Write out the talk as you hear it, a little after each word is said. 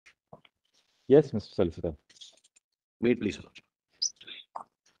Yes, Mr. Solicitor. Wait, please.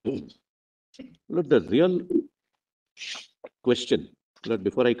 Look, the real question, Lord,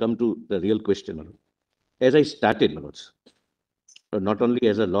 before I come to the real question, Lord, as I started, Lord, not only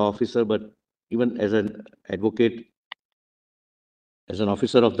as a law officer, but even as an advocate, as an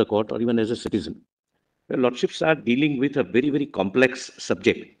officer of the court, or even as a citizen, your lordships are dealing with a very, very complex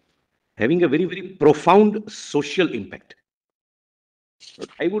subject, having a very, very profound social impact.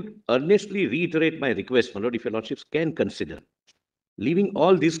 I would earnestly reiterate my request, my lord, if your lordships can consider leaving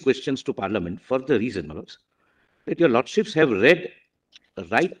all these questions to Parliament for the reason, my lords, that your lordships have read the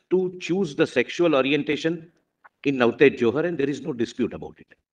right to choose the sexual orientation in Nautet Johar, and there is no dispute about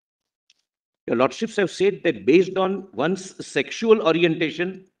it. Your lordships have said that based on one's sexual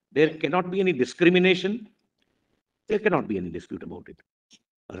orientation, there cannot be any discrimination. There cannot be any dispute about it.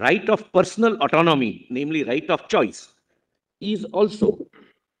 Right of personal autonomy, namely right of choice, is also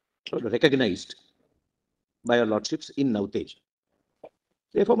recognized by your lordships in Nautet.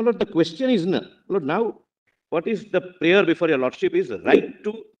 Therefore, my lord, the question is, Lord, now what is the prayer before your lordship is right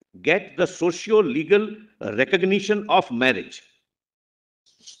to get the socio-legal recognition of marriage.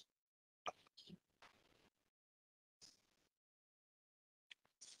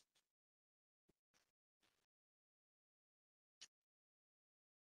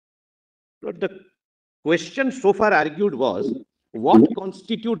 Lord, the question so far argued was what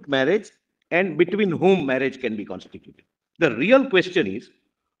constitutes marriage and between whom marriage can be constituted. The real question is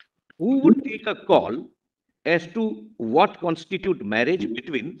who would take a call as to what constitutes marriage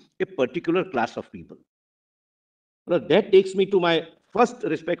between a particular class of people. Well, that takes me to my first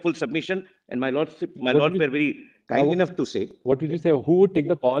respectful submission, and my lords were very kind enough to say. What did you say? Who would take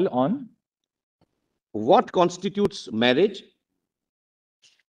the call on what constitutes marriage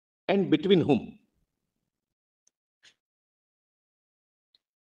and between whom?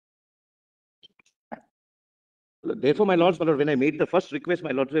 Therefore, my lords, when I made the first request,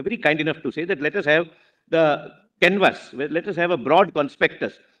 my lords were very kind enough to say that let us have the canvas, let us have a broad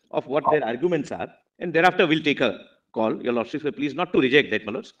conspectus of what their arguments are, and thereafter we'll take a call. Your lordships, please not to reject that,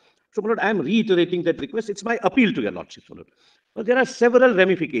 my lords. So, my lord, I am reiterating that request. It's my appeal to your lordships, my lord. But there are several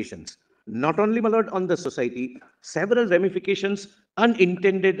ramifications, not only, my lord, on the society, several ramifications,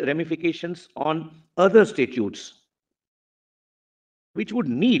 unintended ramifications on other statutes, which would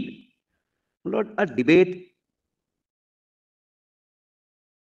need, my lord, a debate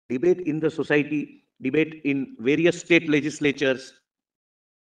in the society, debate in various state legislatures,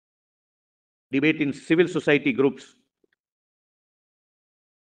 debate in civil society groups.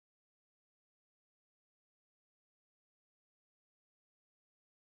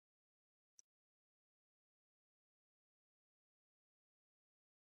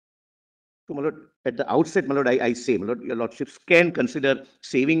 So, my lord, at the outset, my lord, I say, my lord, your lordships can consider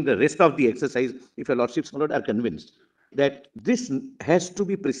saving the rest of the exercise if your lordships, my lord, are convinced that this has to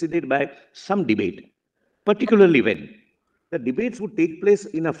be preceded by some debate, particularly when the debates would take place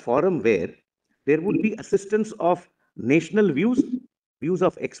in a forum where there would be assistance of national views, views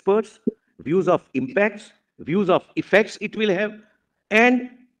of experts, views of impacts, views of effects it will have, and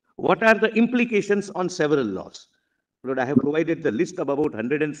what are the implications on several laws. Lord, I have provided the list of about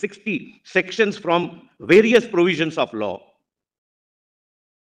 160 sections from various provisions of law,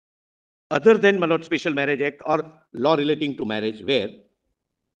 other than, my lord, Special Marriage Act or law relating to marriage, where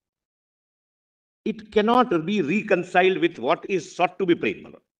it cannot be reconciled with what is sought to be prayed, my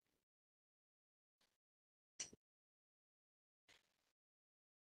lord.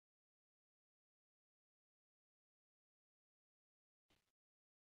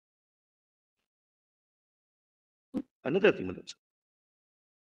 Another thing, my lord.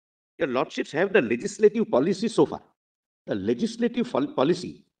 Your lordships have the legislative policy so far. The legislative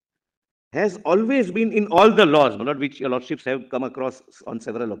policy has always been in all the laws, my lord, which your lordships have come across on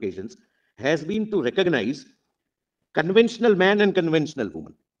several occasions, has been to recognize conventional man and conventional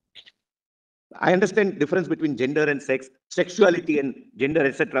woman. I understand difference between gender and sex, sexuality and gender,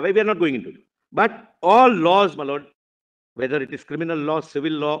 etc. We are not going into it. But all laws, my lord, whether it is criminal law,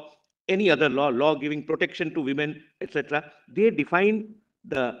 civil law, any other law, law giving protection to women, etc., they define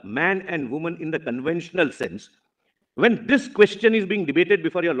the man and woman in the conventional sense. When this question is being debated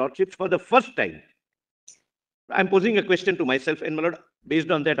before your lordships for the first time, I'm posing a question to myself, and my lord,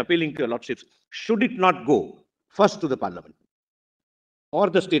 based on that, appealing to your lordships, should it not go first to the parliament or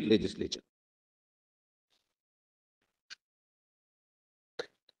the state legislature?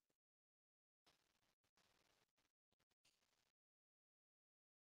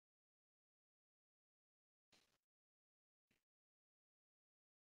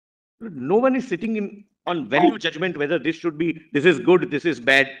 No one is sitting in on value judgment whether this should be, this is good, this is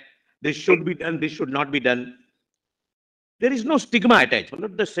bad. this should be done, this should not be done. There is no stigma attached.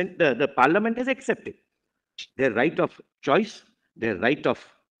 The parliament has accepted their right of choice, their right of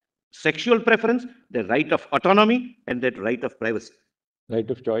sexual preference, their right of autonomy, and their right of privacy. Right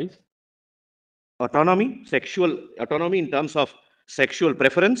of choice. Autonomy, sexual autonomy in terms of sexual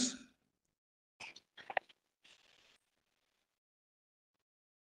preference,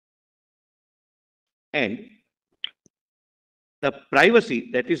 and the privacy,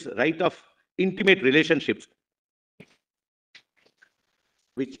 that is right of intimate relationships,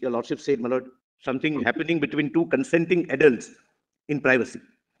 which your lordship said, my lord, something happening between two consenting adults in privacy.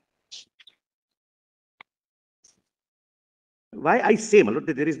 Why I say, my lord,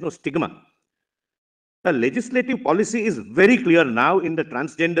 that there is no stigma. The legislative policy is very clear now in the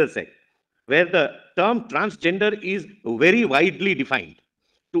Transgender Act, where the term transgender is very widely defined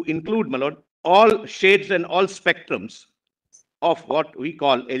to include, my lord, all shades and all spectrums of what we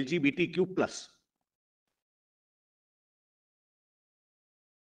call LGBTQ+.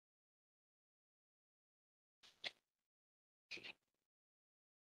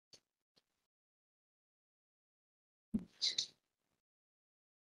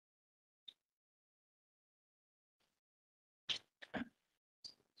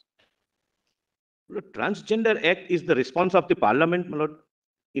 The Transgender Act is the response of the Parliament, my lord,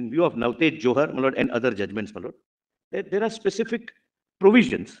 in view of Navtej Johar, my lord, and other judgments, my lord. There are specific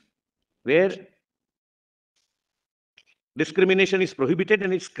provisions where discrimination is prohibited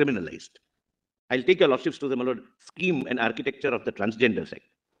and it's criminalized. I'll take your lordships to the, my lord, scheme and architecture of the Transgender Act.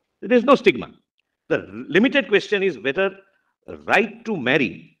 There is no stigma. The limited question is whether right to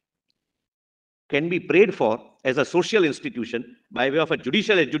marry can be prayed for as a social institution by way of a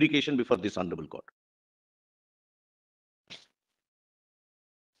judicial adjudication before this honorable court.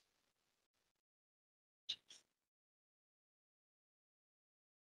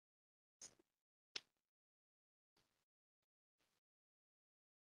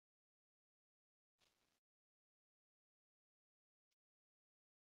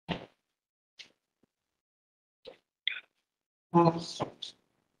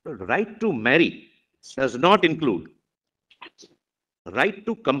 The right to marry does not include right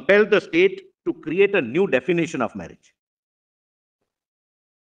to compel the state to create a new definition of marriage.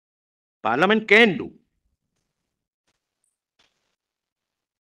 Parliament can do.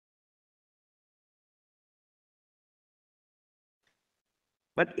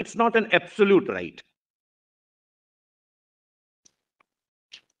 But it's not an absolute right.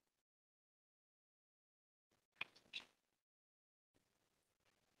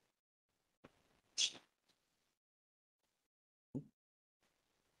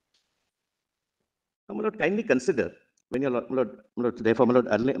 Now, my lord, kindly consider when your lord, therefore, my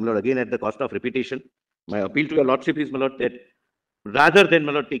lord, again at the cost of repetition, my appeal to your lordship is, my lord, that rather than,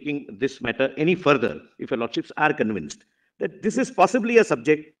 my lord, taking this matter any further, if your lordships are convinced that this is possibly a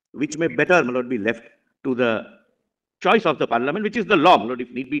subject which may better, my lord, be left to the choice of the Parliament, which is the law, my lord,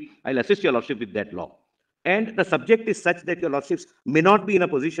 if need be, I'll assist your lordship with that law. And the subject is such that your lordships may not be in a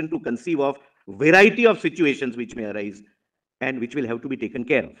position to conceive of variety of situations which may arise and which will have to be taken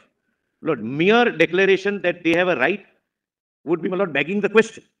care of. Lord, mere declaration that they have a right would be, my lord, begging the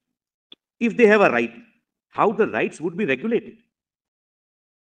question. If they have a right, how the rights would be regulated?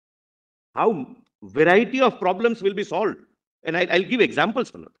 How variety of problems will be solved? And I'll give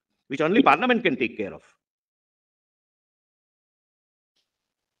examples, my lord, which only Parliament can take care of.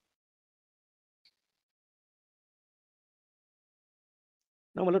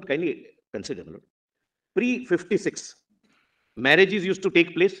 Now, my lord, kindly consider, my lord. Pre-56, marriages used to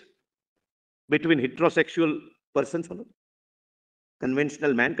take place between heterosexual persons, my lord.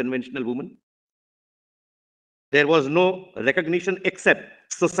 Conventional man, conventional woman. There was no recognition except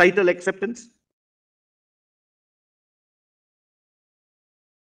societal acceptance.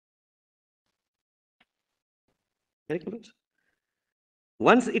 Correct, my lord?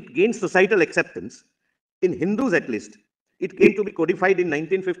 Once it gained societal acceptance, in Hindus at least, it came to be codified in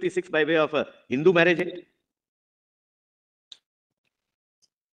 1956 by way of a Hindu Marriage Act.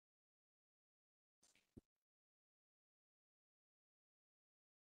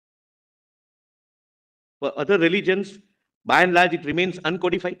 For other religions, by and large, it remains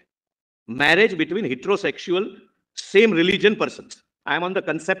uncodified. Marriage between heterosexual, same religion persons. I am on the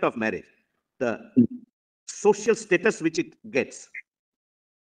concept of marriage, the social status which it gets.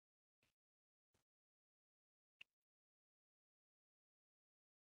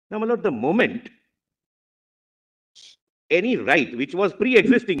 Now, my lord, the moment any right which was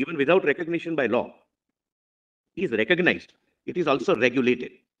pre-existing even without recognition by law is recognized, it is also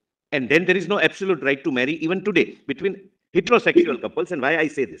regulated. And then there is no absolute right to marry even today between heterosexual couples. And why I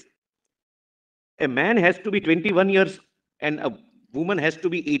say this? a man has to be 21 years and a woman has to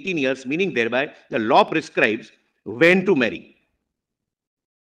be 18 years, meaning thereby the law prescribes when to marry.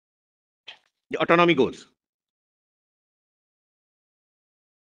 The autonomy goes.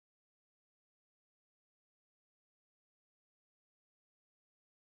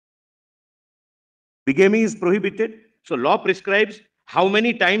 Bigamy is prohibited. So law prescribes how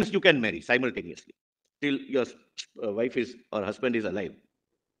many times you can marry simultaneously till your wife is or husband is alive.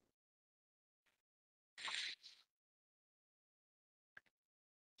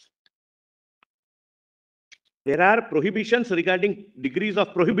 There are prohibitions regarding degrees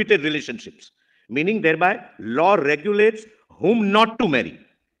of prohibited relationships, meaning thereby law regulates whom not to marry.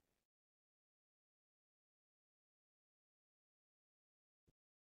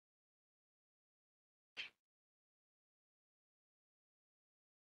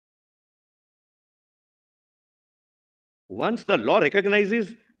 Once the law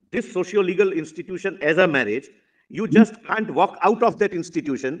recognizes this socio-legal institution as a marriage, you just can't walk out of that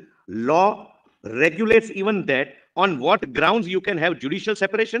institution. Law regulates even that, on what grounds you can have judicial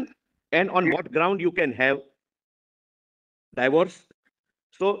separation and on what ground you can have divorce.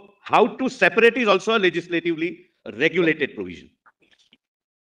 So how to separate is also a legislatively regulated provision.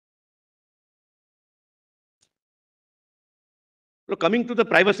 So coming to the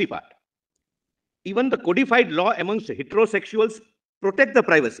privacy part, even the codified law amongst heterosexuals protect the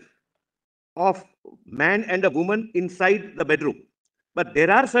privacy of man and a woman inside the bedroom. But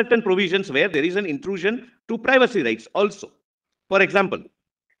there are certain provisions where there is an intrusion to privacy rights also. For example,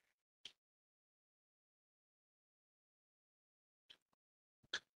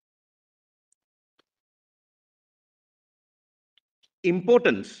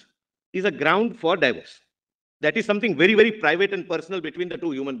 importance is a ground for divorce. That is something very, very private and personal between the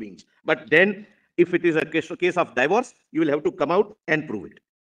two human beings. But then, if it is a case of divorce, you will have to come out and prove it.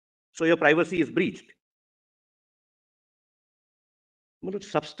 So your privacy is breached. The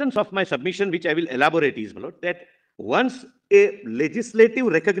substance of my submission, which I will elaborate, is that once a legislative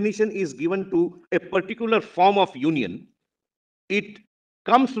recognition is given to a particular form of union, it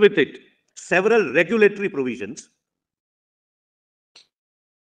comes with it several regulatory provisions.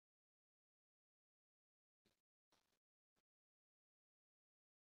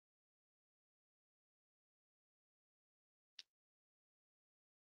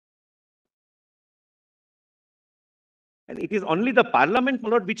 And it is only the parliament,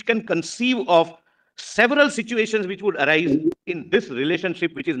 which can conceive of several situations which would arise in this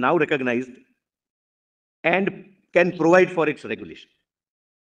relationship, which is now recognized, and can provide for its regulation.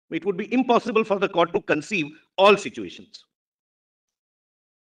 It would be impossible for the court to conceive all situations.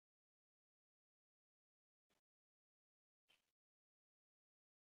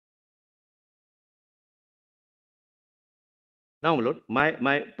 Now, my lord,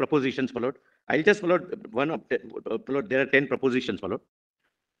 my propositions, my lord. I'll just, my lord, there are 10 propositions, my lord.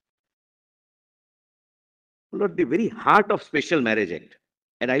 My lord, the very heart of Special Marriage Act,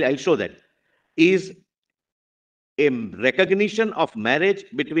 and I'll show that, is a recognition of marriage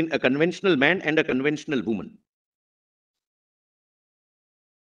between a conventional man and a conventional woman.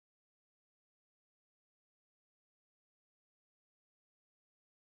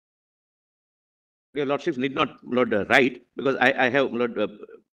 Your lordships need not, Lord, write, because I have, Lord,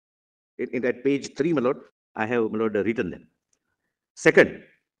 in that page 3, my lord, I have, my lord, written them. Second,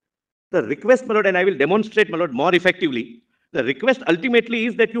 the request, my lord, and I will demonstrate, my lord, more effectively. The request ultimately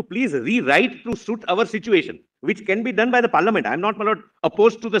is that you please rewrite to suit our situation, which can be done by the parliament. I am not, my lord,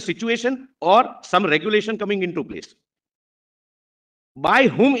 opposed to the situation or some regulation coming into place. By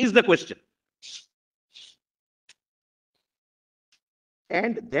whom is the question?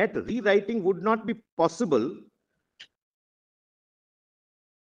 And that rewriting would not be possible.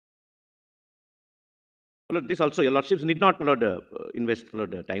 Lord, this also, your lordships need not, my lord, invest, my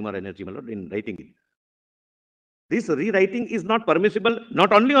lord, time or energy, my lord, in writing it. This rewriting is not permissible,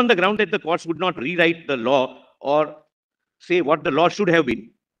 not only on the ground that the courts would not rewrite the law or say what the law should have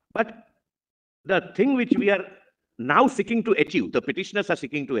been, but the thing which we are now seeking to achieve, the petitioners are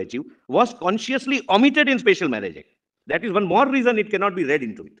seeking to achieve, was consciously omitted in Special Marriage Act. That is one more reason it cannot be read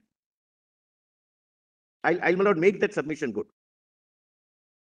into it. I will not make that submission good.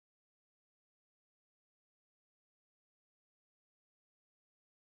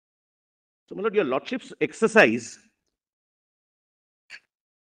 So, my lord, your lordship's exercise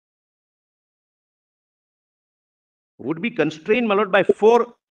would be constrained, my lord, by 4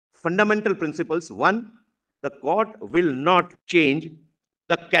 fundamental principles. One, the court will not change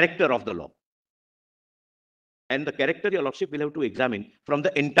the character of the law. And the character, your lordship, will have to examine from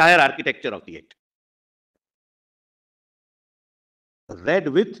the entire architecture of the act. Read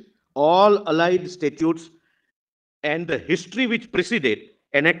with all allied statutes and the history which preceded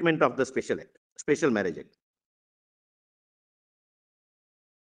enactment of the Special Marriage Act.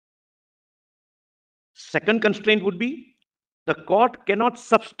 Second constraint would be the court cannot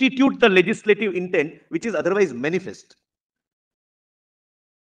substitute the legislative intent which is otherwise manifest.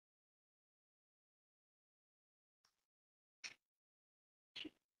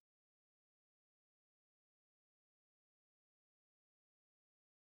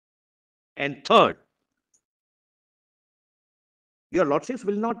 And third, your lordships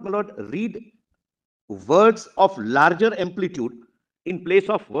will not, my lord, read words of larger amplitude in place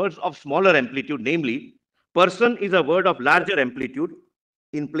of words of smaller amplitude. Namely, person is a word of larger amplitude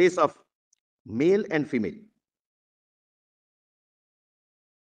in place of male and female.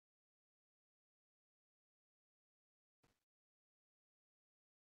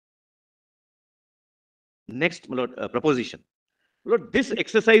 Next, my lord, proposition. Lord, this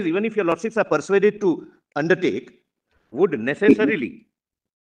exercise, even if your lordships are persuaded to undertake, would necessarily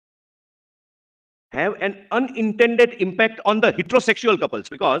have an unintended impact on the heterosexual couples,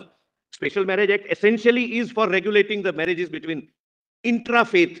 because Special Marriage Act essentially is for regulating the marriages between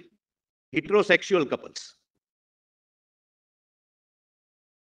intra-faith heterosexual couples.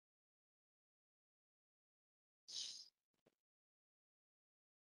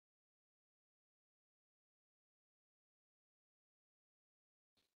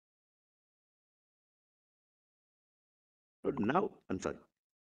 Now, I'm sorry.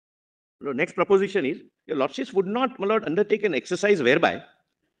 Next proposition is, your lordships would not, my lord, undertake an exercise whereby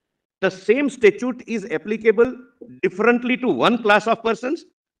the same statute is applicable differently to one class of persons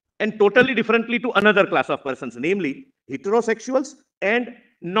and totally differently to another class of persons, namely heterosexuals and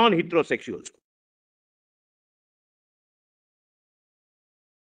non-heterosexuals.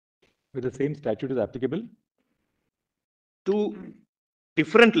 With the same statute is applicable to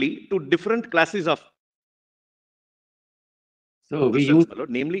different classes of persons, my lord,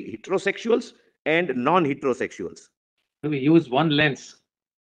 namely heterosexuals and non-heterosexuals. So we use one lens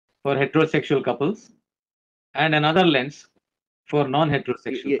for heterosexual couples and another lens for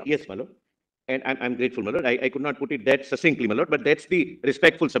non-heterosexual couples. Yes, my lord. And I'm grateful, my lord. I could not put it that succinctly, my lord, but that's the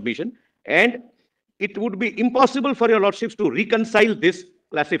respectful submission. And it would be impossible for your lordships to reconcile this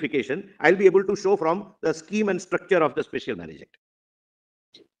classification. I'll be able to show from the scheme and structure of the Special Marriage Act.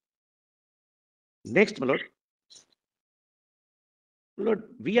 Next, my lord. Lord,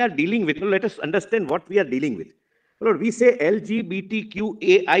 we are dealing with, let us understand what we are dealing with. Lord, we say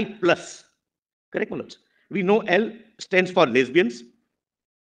LGBTQAI+. Correct, my lords? We know L stands for lesbians,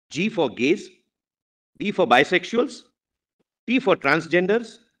 G for gays, B for bisexuals, T for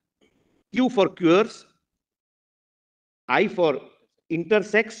transgenders, Q for queers, I for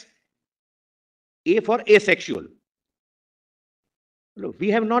intersex, A for asexual. Look, we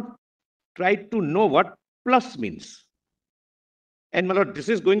have not tried to know what plus means. And my lord, this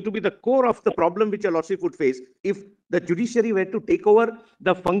is going to be the core of the problem which a lordship would face if the judiciary were to take over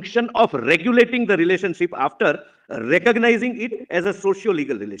the function of regulating the relationship after recognizing it as a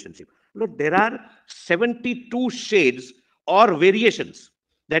socio-legal relationship. Look, there are 72 shades or variations.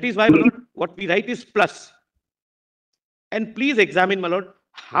 That is why, my lord, what we write is plus. And please examine, my lord,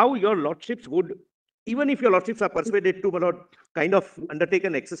 how your lordships would, even if your lordships are persuaded to, my lord, kind of undertake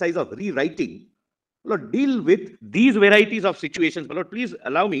an exercise of rewriting, my lord, deal with these varieties of situations. My lord, please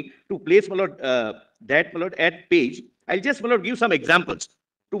allow me to place, my lord, that, my lord, at page. I'll just, my lord, give some examples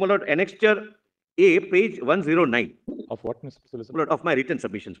to, my lord, annexure A, page 109. of what, Mr. Solicitor? My lord, of my written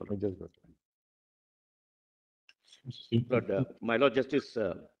submissions. My Let me just go. lord, my lord Justice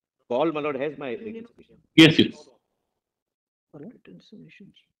Paul, my lord, has my written submission. Yes, yes.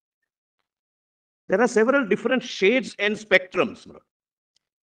 There are several different shades and spectrums. My lord.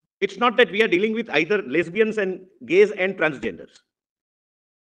 It's not that we are dealing with either lesbians and gays and transgenders.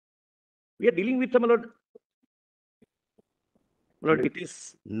 We are dealing with, my lord, it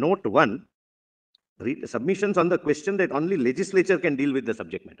is note 1, submissions on the question that only legislature can deal with the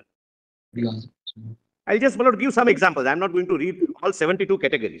subject matter. I'll just, my lord, give some examples. I'm not going to read all 72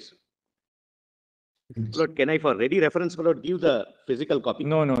 categories. My lord, can I, for ready reference, my lord, give the physical copy?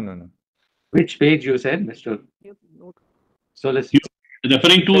 No. Which page you said, Mr. Solicitor?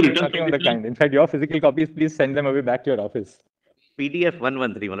 Referring to written Nothing of the kind. In fact, your physical copies, please send them away back to your office. PDF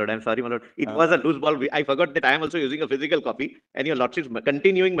 113, my lord. I'm sorry, my lord. It was a loose ball. I forgot that I am also using a physical copy, and your lordship's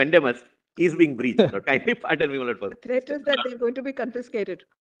continuing mandamus is being breached. My lord. Kindly pardon me, my lord. For The threat is that they're going to be confiscated.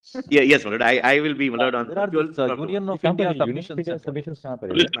 yes, my lord. I will be, my lord, on. There are this Union of कहाँ पर India है? submissions. Union of submissions कहाँ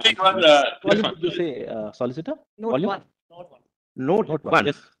पर है? Solicitor, Volume, did you say solicitor? Note Volume? 1. Note 1.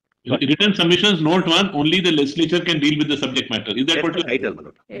 Yes. Written submissions, note 1, only the legislature can deal with the subject matter. Is that That's what the you title, my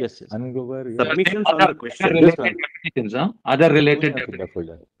lord. Yes. Uncover. Submissions on the question. Other Just related one. definitions, huh? Other related Open that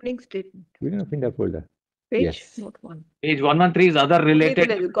folder. Opening statement. We didn't open that folder. Page, Yes. note 1. Page 113 is other Only the related.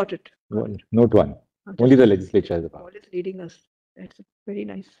 leg- Got it. Note 1. I'm Only just- the legislature has the Paul power. is leading us. That's very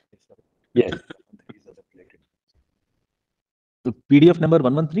nice. Yes. The PDF number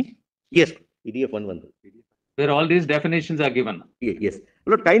 113? Yes, PDF 113. Where all these definitions are given. Yes.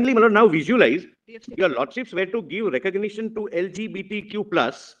 My lord, kindly, my lord, now visualize. Yes, Your lordships were to give recognition to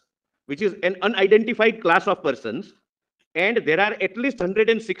LGBTQ+, which is an unidentified class of persons, and there are at least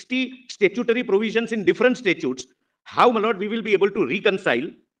 160 statutory provisions in different statutes. How, my lord, we will be able to reconcile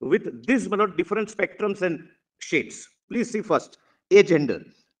with this, my lord, different spectrums and shades? Please see first, a gender.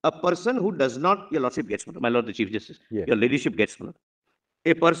 A person who does not, your lordship gets, my lord, the Chief Justice, Yes. your ladyship gets, my lord.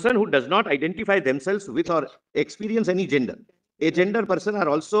 A person who does not identify themselves with or experience any gender. A gender person are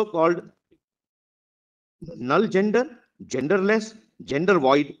also called null gender, genderless, gender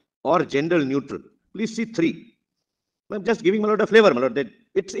void, or gender neutral. Please see 3. I'm just giving my lord a flavor, my lord, that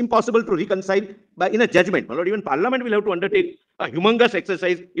it's impossible to reconcile by in a judgment. My lord, even Parliament will have to undertake a humongous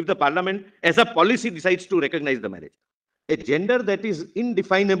exercise if the Parliament as a policy decides to recognize the marriage. A gender that is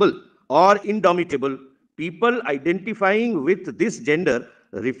indefinable or indomitable, people identifying with this gender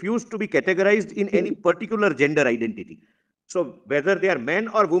refuse to be categorized in any particular gender identity. So whether they are man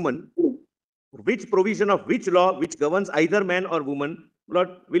or woman, which provision of which law which governs either man or woman, Lord,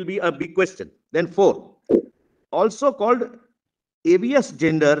 will be a big question. Then 4, also called ABS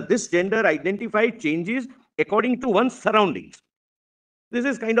gender, this gender identified changes according to one's surroundings. This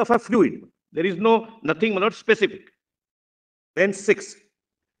is kind of a fluid. There is nothing not specific. Then 6,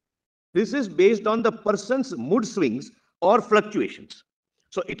 this is based on the person's mood swings or fluctuations.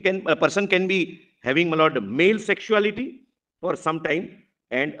 So a person can be having, my lord, male sexuality for some time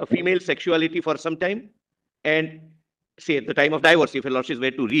and a female sexuality for some time. And say at the time of divorce, if a lordship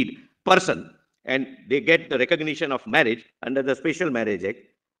were to read person and they get the recognition of marriage under the Special Marriage Act,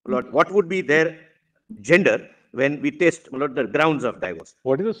 my lord, what would be their gender when we test, my lord, the grounds of divorce?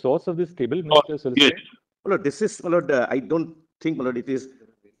 What is the source of this table, Oh, Mr. Solicitor? yes. My lord, this is, my lord, I don't think, my lord, it is.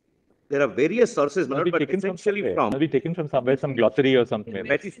 There are various sources, my Must be lord, but taken from essentially somewhere. from Must be taken from somewhere, some glossary or something.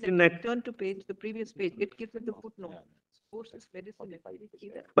 medicine net. Turn to page, the previous page. It gives us the footnote. Sources, medicine.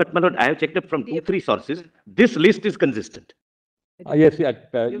 See that? But, my lord, I have checked up from 2-3 sources. This list is consistent. Yes, yeah.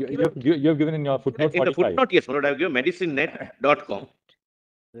 You've You have given in your footnote In the 45 footnote, yes, my lord, I have given medicinenet.com.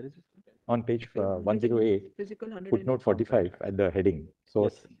 on page 108, Physical 100. footnote 45 at the heading.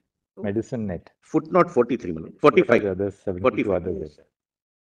 Source, medicine net. Footnote 43, my lord. What are 45. the others? 72 45. others.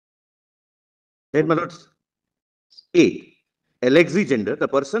 Then, my lords, A, alexi gender. The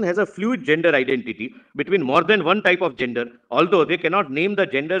person has a fluid gender identity between more than one type of gender, although they cannot name the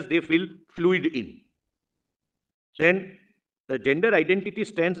genders they feel fluid in. Then, the gender identity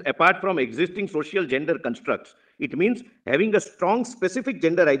stands apart from existing social gender constructs. It means having a strong specific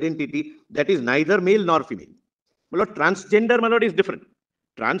gender identity that is neither male nor female. My lord, transgender, my lord, is different.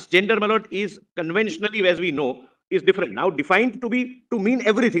 Transgender, my lord, is conventionally, as we know, is different. Now defined to mean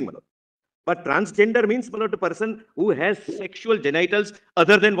everything, my lord. But transgender means, my lord, a person who has sexual genitals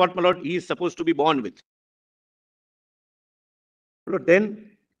other than what, my lord, he is supposed to be born with. My lord,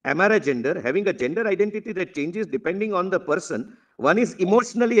 then amaragender, having a gender identity that changes depending on the person one is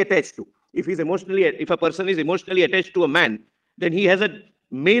emotionally attached to. If a person is emotionally attached to a man, then he has a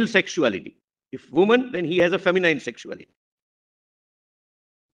male sexuality. If woman, then he has a feminine sexuality.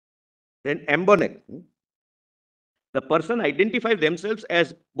 Then ambonec. The person identifies themselves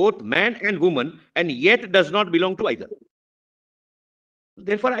as both man and woman and yet does not belong to either.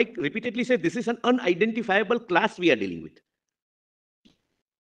 Therefore, I repeatedly say this is an unidentifiable class we are dealing with.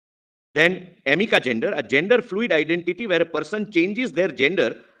 Then amica gender, a gender fluid identity where a person changes their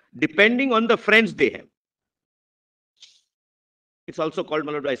gender depending on the friends they have. It's also called,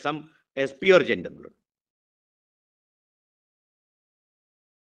 my lord, by some as pure gender, my lord.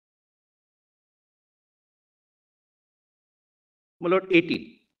 My lord,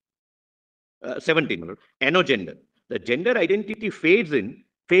 17, my lord, anogender. The gender identity fades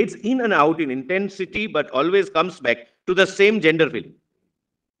in and out in intensity, but always comes back to the same gender feeling.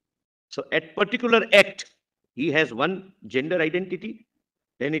 So at particular act, he has one gender identity,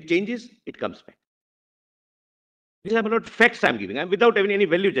 then it changes, it comes back. These are, my lord, facts I'm giving. I'm without having any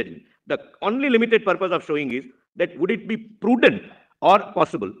value judgment. The only limited purpose of showing is that would it be prudent or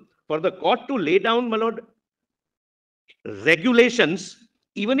possible for the court to lay down, my lord, regulations,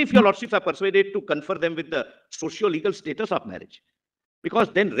 even if your lordships are persuaded to confer them with the socio-legal status of marriage. Because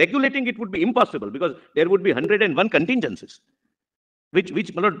then regulating it would be impossible because there would be 101 contingencies.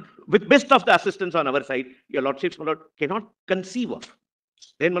 which, my lord, with best of the assistance on our side, your lordships, my lord, cannot conceive of.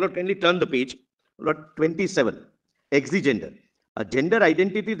 Then, my lord, kindly turn the page. My lord, 27, exigender, a gender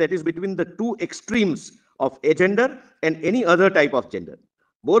identity that is between the two extremes of a gender and any other type of gender.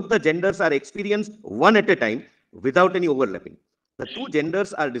 Both the genders are experienced one at a time without any overlapping. The two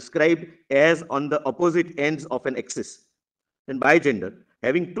genders are described as on the opposite ends of an axis. Then bigender,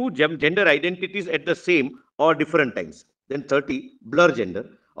 having two gender identities at the same or different times. Then 30, blur gender,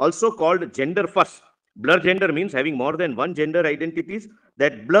 also called gender first. Blur gender means having more than one gender identities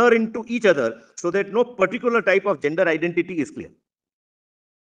that blur into each other so that no particular type of gender identity is clear.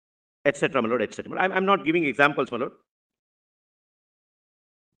 Etc., my lord, etc. I'm not giving examples, my lord.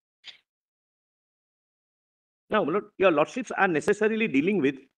 Now, my lord, your lordships are necessarily dealing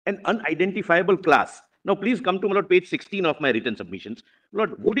with an unidentifiable class. Now, please come to, my lord, page 16 of my written submissions. My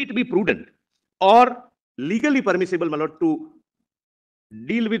lord, would it be prudent or legally permissible, my lord, to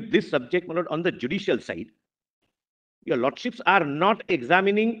deal with this subject, my lord, on the judicial side? Your lordships are not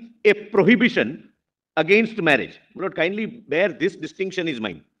examining a prohibition against marriage. My lord, kindly bear this distinction is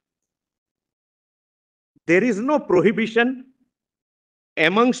mine. There is no prohibition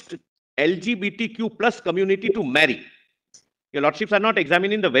amongst LGBTQ plus community to marry. Your lordships are not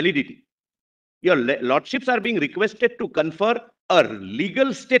examining the validity. Your lordships are being requested to confer a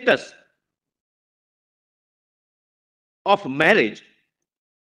legal status of marriage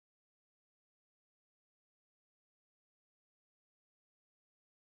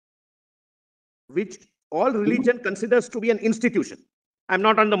which all religion considers to be an institution. I'm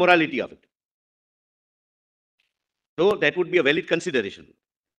not on the morality of it. So that would be a valid consideration.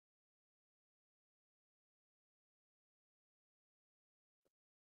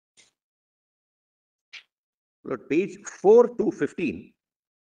 Lord, page 4 to 15,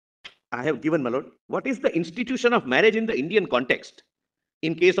 I have given, my lord, what is the institution of marriage in the Indian context?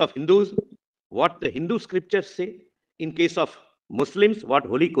 In case of Hindus, what the Hindu scriptures say. In case of Muslims, what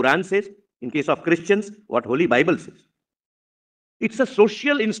Holy Quran says. In case of Christians, what Holy Bible says. It's a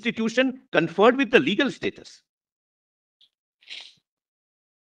social institution conferred with the legal status.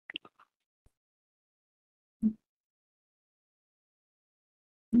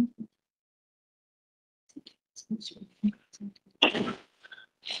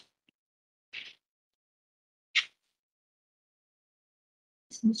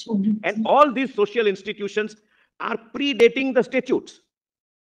 And all these social institutions are predating the statutes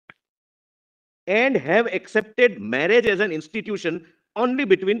and have accepted marriage as an institution only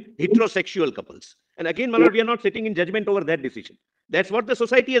between heterosexual couples. And again, my lord, we are not sitting in judgment over that decision. That's what the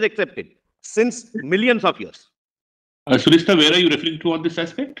society has accepted since millions of years. Solicitor, where are you referring to on this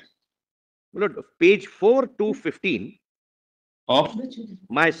aspect? My lord, page 4 to 15 Of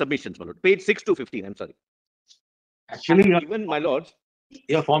my submissions, my lord. Page 6 to 15, I'm sorry. Actually, Even, my lords,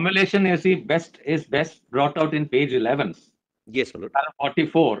 your formulation is best brought out in page 11, yes, my lord.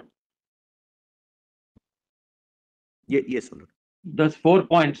 44. Yes, my lord. Those 4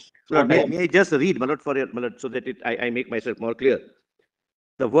 points. Lord, may I just read, my lord, for your, my lord, so that I make myself more clear.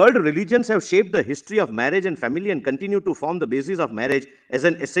 The world religions have shaped the history of marriage and family and continue to form the basis of marriage as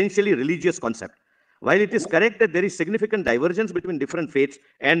an essentially religious concept. While it is correct that there is significant divergence between different faiths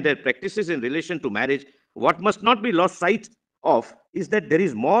and their practices in relation to marriage, what must not be lost sight of is that there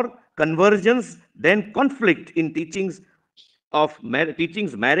is more convergence than conflict in teachings of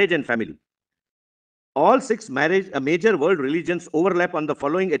marriage and family. All six major world religions overlap on the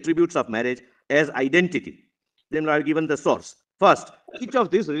following attributes of marriage as identity. Then I have given the source. First, each of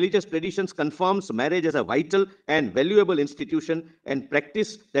these religious traditions confirms marriage as a vital and valuable institution and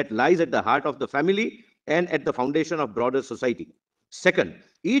practice that lies at the heart of the family and at the foundation of broader society. Second,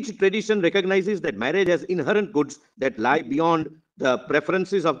 each tradition recognizes that marriage has inherent goods that lie beyond the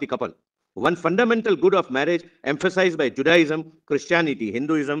preferences of the couple. One fundamental good of marriage emphasized by Judaism, Christianity,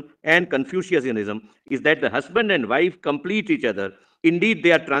 Hinduism, and Confucianism is that the husband and wife complete each other. Indeed,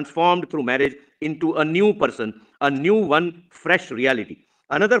 they are transformed through marriage into a new person, a new one, fresh reality.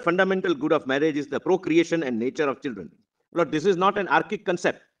 Another fundamental good of marriage is the procreation and nature of children. Lord, this is not an archaic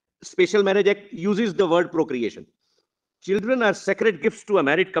concept. Special Marriage Act uses the word procreation. Children are sacred gifts to a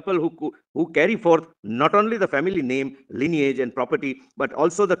married couple who carry forth not only the family name, lineage, and property, but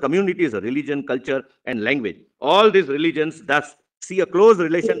also the community's religion, culture, and language. All these religions thus see a close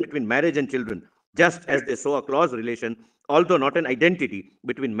relation between marriage and children, just as they saw a close relation, although not an identity,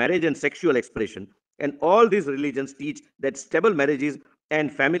 between marriage and sexual expression. And all these religions teach that stable marriages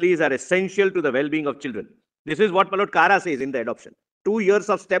and families are essential to the well-being of children. This is what Lord Kara says in the adoption. 2 years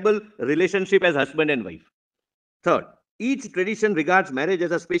of stable relationship as husband and wife. Third, each tradition regards marriage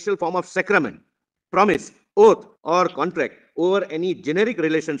as a special form of sacrament, promise, oath, or contract over any generic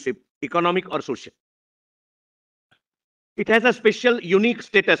relationship, economic or social. It has a special, unique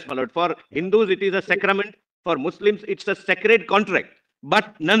status, my lord. For Hindus, it is a sacrament. For Muslims, it's a sacred contract,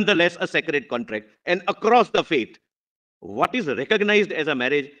 but nonetheless a sacred contract. And across the faith, what is recognized as a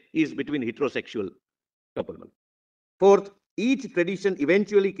marriage is between heterosexual couple. Fourth, each tradition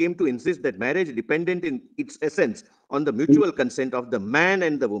eventually came to insist that marriage depended in its essence on the mutual consent of the man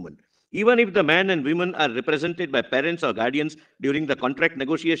and the woman. Even if the man and women are represented by parents or guardians during the contract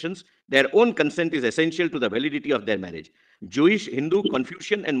negotiations, their own consent is essential to the validity of their marriage. Jewish, Hindu,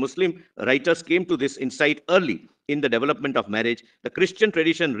 Confucian, and Muslim writers came to this insight early in the development of marriage. The Christian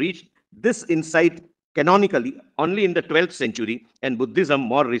tradition reached this insight canonically only in the 12th century, and Buddhism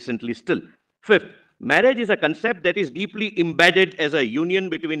more recently still. Fifth, marriage is a concept that is deeply embedded as a union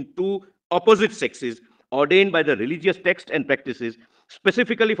between two opposite sexes, ordained by the religious text and practices,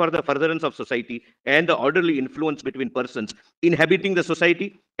 specifically for the furtherance of society and the orderly influence between persons inhabiting the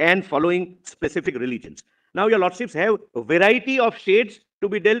society and following specific religions. Now, your lordships have a variety of shades to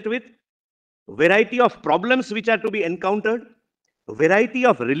be dealt with, variety of problems which are to be encountered, variety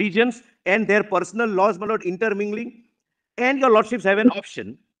of religions and their personal laws, my lord, intermingling, and your lordships have an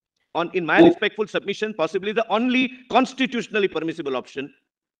option on, in my respectful submission, possibly the only constitutionally permissible option,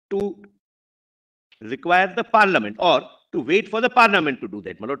 to require the parliament or to wait for the parliament to do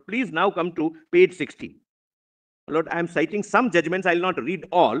that. My lord, please now come to page 16. My lord, I am citing some judgments. I will not read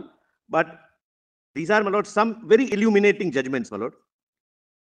all, but these are, my lord, some very illuminating judgments, my lord.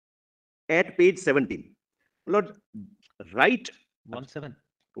 At page 17. My lord, right 17.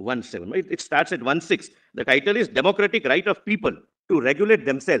 17. It starts at 16. The title is Democratic Right of People to Regulate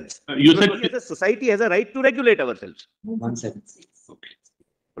Themselves. You said We as a society has a right to regulate ourselves. 17. okay.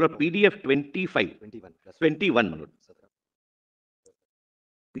 My lord, PDF 25. 21, my lord.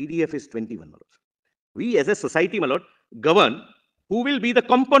 PDF is 21, my lord. We as a society, my lord, govern who will be the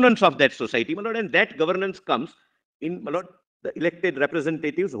components of that society, my lord, and that governance comes in, my lord, the elected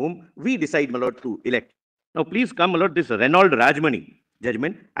representatives whom we decide, my lord, to elect. Now, please come, my lord, this Reynolds Rajmani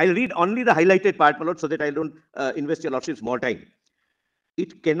judgment. I'll read only the highlighted part, my lord, so that I don't invest your lordships more time.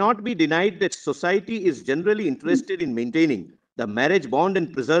 It cannot be denied that society is generally interested in maintaining the marriage bond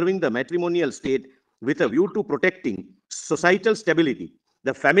and preserving the matrimonial state with a view to protecting societal stability,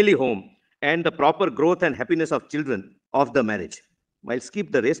 the family home, and the proper growth and happiness of children of the marriage. I'll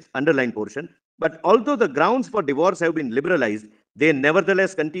skip the rest, underline portion. But although the grounds for divorce have been liberalized, they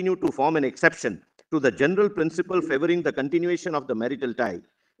nevertheless continue to form an exception to the general principle favoring the continuation of the marital tie.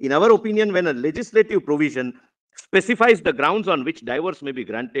 In our opinion, when a legislative provision specifies the grounds on which divorce may be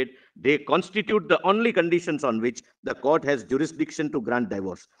granted, they constitute the only conditions on which the court has jurisdiction to grant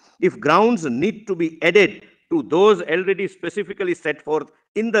divorce. If grounds need to be added to those already specifically set forth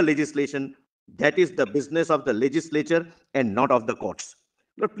in the legislation, that is the business of the legislature and not of the courts.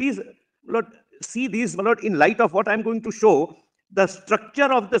 Lord, please, Lord, see these, Lord, in light of what I'm going to show. The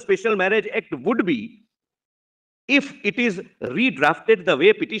structure of the Special Marriage Act would be, if it is redrafted the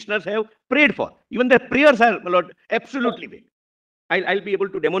way petitioners have prayed for. Even their prayers are, my lord, absolutely vague. I'll be able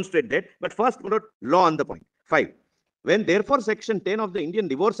to demonstrate that. But first, my lord, law on the point. 5. When therefore Section 10 of the Indian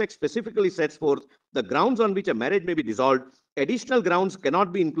Divorce Act specifically sets forth the grounds on which a marriage may be dissolved, additional grounds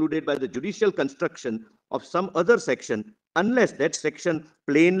cannot be included by the judicial construction of some other section unless that section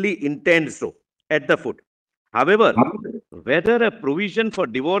plainly intends so at the foot. However, whether a provision for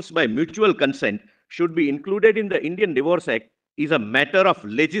divorce by mutual consent should be included in the Indian Divorce Act is a matter of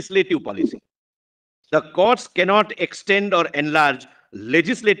legislative policy. The courts cannot extend or enlarge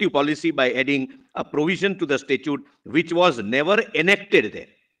legislative policy by adding a provision to the statute which was never enacted there.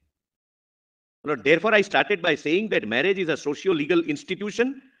 Therefore, I started by saying that marriage is a socio-legal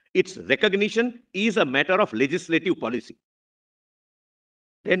institution. Its recognition is a matter of legislative policy.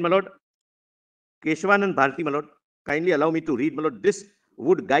 Then, my lord, Keshavanand Bharati, my lord, kindly allow me to read, my lord. This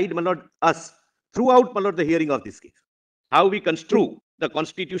would guide, my lord, us throughout, my lord, the hearing of this case. How we construe the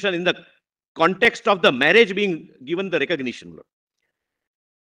constitution in the context of the marriage being given the recognition, my lord.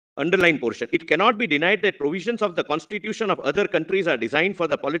 Underline portion. It cannot be denied that provisions of the constitution of other countries are designed for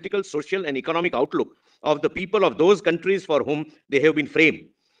the political, social, and economic outlook of the people of those countries for whom they have been framed.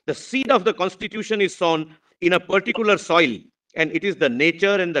 The seed of the constitution is sown in a particular soil, and it is the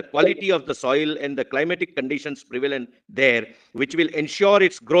nature and the quality of the soil and the climatic conditions prevalent there which will ensure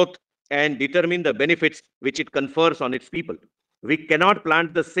its growth and determine the benefits which it confers on its people. We cannot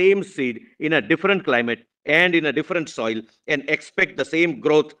plant the same seed in a different climate and in a different soil and expect the same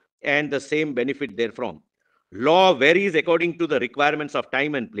growth and the same benefit therefrom. Law varies according to the requirements of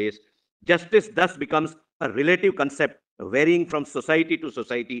time and place. Justice thus becomes a relative concept varying from society to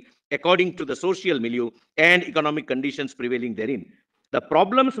society according to the social milieu and economic conditions prevailing therein. The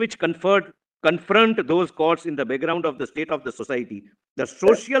problems which confront those courts in the background of the state of the society, the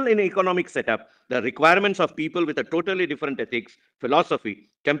social and economic setup, the requirements of people with a totally different ethics, philosophy,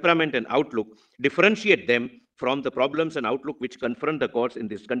 temperament, and outlook differentiate them from the problems and outlook which confront the courts in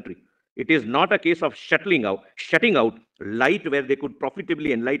this country. It is not a case of shutting out light where they could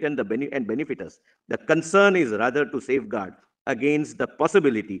profitably enlighten and benefit us. The concern is rather to safeguard against the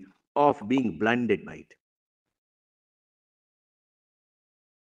possibility of being blinded by it.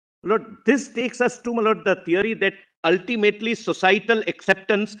 Lord, this takes us to, Lord, the theory that ultimately societal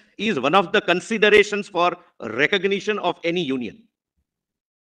acceptance is one of the considerations for recognition of any union.